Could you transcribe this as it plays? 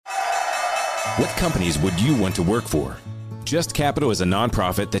What companies would you want to work for? Just Capital is a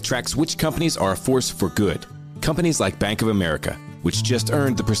nonprofit that tracks which companies are a force for good. Companies like Bank of America, which just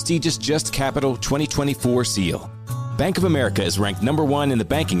earned the prestigious Just Capital 2024 seal. Bank of America is ranked #1 in the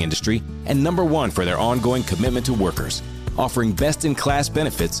banking industry and #1 for their ongoing commitment to workers, offering best-in-class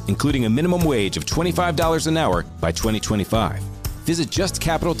benefits, including a minimum wage of $25 an hour by 2025. Visit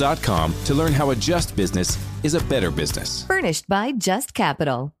justcapital.com to learn how a just business is a better business. Furnished by Just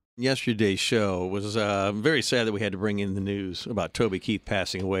Capital. Yesterday's show was very sad that we had to bring in the news about Toby Keith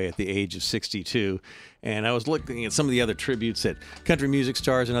passing away at the age of 62. And I was looking at some of the other tributes that country music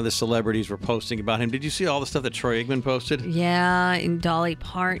stars and other celebrities were posting about him. Did you see all the stuff that Troy Aikman posted? Yeah, and Dolly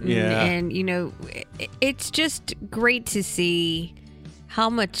Parton. Yeah. And, it's just great to see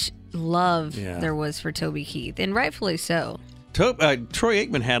how much love there was for Toby Keith, and rightfully so. Troy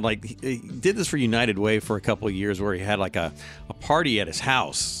Aikman had he did this for United Way for a couple of years, where he had a party at his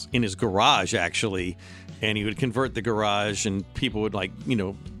house, in his garage actually, and he would convert the garage and people would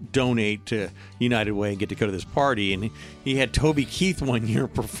donate to United Way and get to go to this party. And he had Toby Keith one year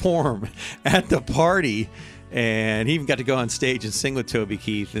perform at the party, and he even got to go on stage and sing with Toby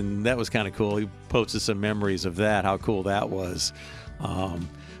Keith, and that was kind of cool. He posted some memories of that, how cool that was.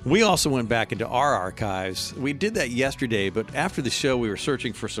 We also went back into our archives. We did that yesterday, but after the show, we were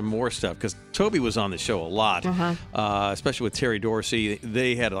searching for some more stuff because Toby was on the show a lot, especially with Terry Dorsey.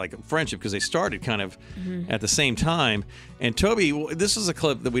 They had a friendship because they started kind of at the same time. And Toby, this is a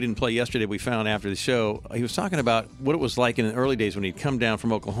clip that we didn't play yesterday, we found after the show. He was talking about what it was like in the early days when he'd come down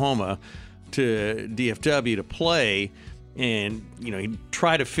from Oklahoma to DFW to play. And, he'd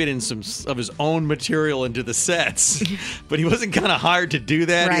try to fit in some of his own material into the sets, but he wasn't kind of hired to do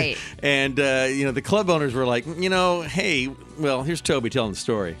that. Right. And, the club owners were like, hey, well, here's Toby telling the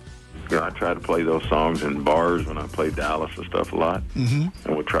story. I try to play those songs in bars when I played Dallas and stuff a lot. Mm-hmm.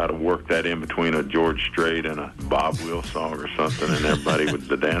 And we'd try to work that in between a George Strait and a Bob Wills song or something, and everybody would,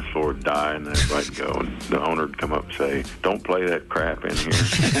 the dance floor would die, and everybody would go, and the owner would come up and say, don't play that crap in here.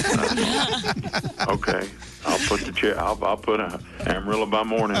 Okay. I'll put a Amarillo by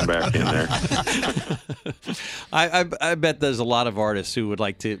Morning back in there. I bet there's a lot of artists who would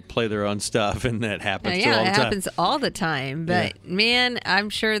like to play their own stuff, and that happens all the time. Yeah, it happens all the time. But, man, I'm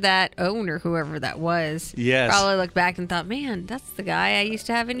sure that owner, whoever that was, probably looked back and thought, man, that's the guy I used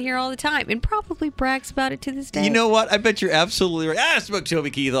to have in here all the time, and probably brags about it to this day. You know what? I bet you're absolutely right. I spoke to Toby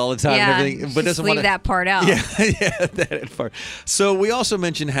Keith all the time and everything. But just leave that part out. Yeah, that part. So we also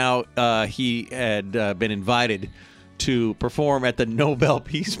mentioned how he had been invited to perform at the Nobel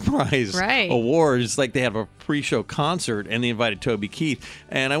Peace Prize Awards. They have a pre-show concert, and they invited Toby Keith.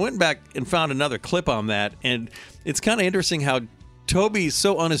 And I went back and found another clip on that, and it's kind of interesting how Toby's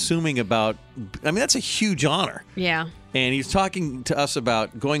so unassuming about, that's a huge honor. Yeah. And he's talking to us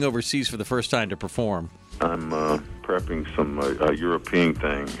about going overseas for the first time to perform. I'm prepping some European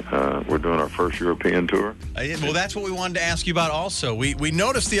thing. We're doing our first European tour. Well, that's what we wanted to ask you about also. We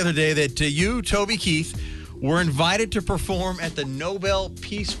noticed the other day that you, Toby Keith, were invited to perform at the Nobel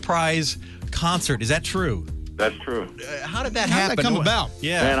Peace Prize concert. Is that true? That's true. How did that happen? How did that come about?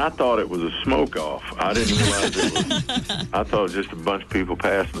 Yeah. Man, I thought it was a smoke-off. I didn't realize it was. I thought it was just a bunch of people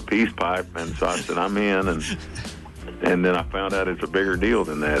passing the peace pipe, and so I said, I'm in, and then I found out it's a bigger deal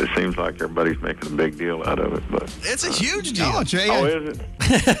than that. It seems like everybody's making a big deal out of it, but it's a huge deal. Oh, Jay, is it?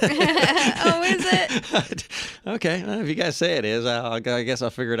 Oh, is it? Okay, well, if you guys say it is, I guess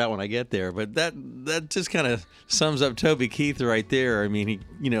I'll figure it out when I get there. But that just kind of sums up Toby Keith right there. I mean,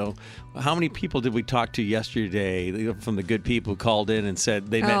 how many people did we talk to yesterday from the good people who called in and said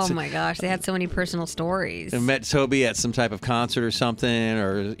they met? Oh my gosh, they had so many personal stories. They met Toby at some type of concert or something,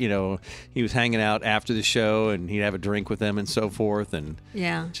 or he was hanging out after the show and he'd have a drink with them and so forth, and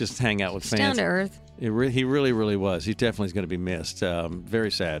just hang out with fans. Down to earth. He really, really was. He definitely is going to be missed.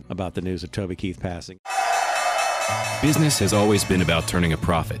 Very sad about the news of Toby Keith passing. Business has always been about turning a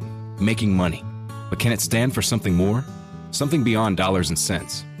profit, making money. But can it stand for something more? Something beyond dollars and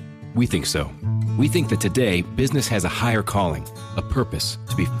cents? We think so. We think that today, business has a higher calling, a purpose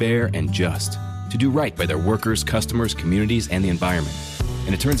to be fair and just, to do right by their workers, customers, communities, and the environment.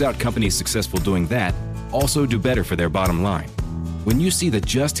 And it turns out companies successful doing that also do better for their bottom line. When you see the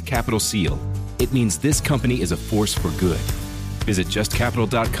Just Capital seal, it means this company is a force for good. Visit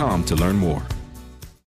justcapital.com to learn more.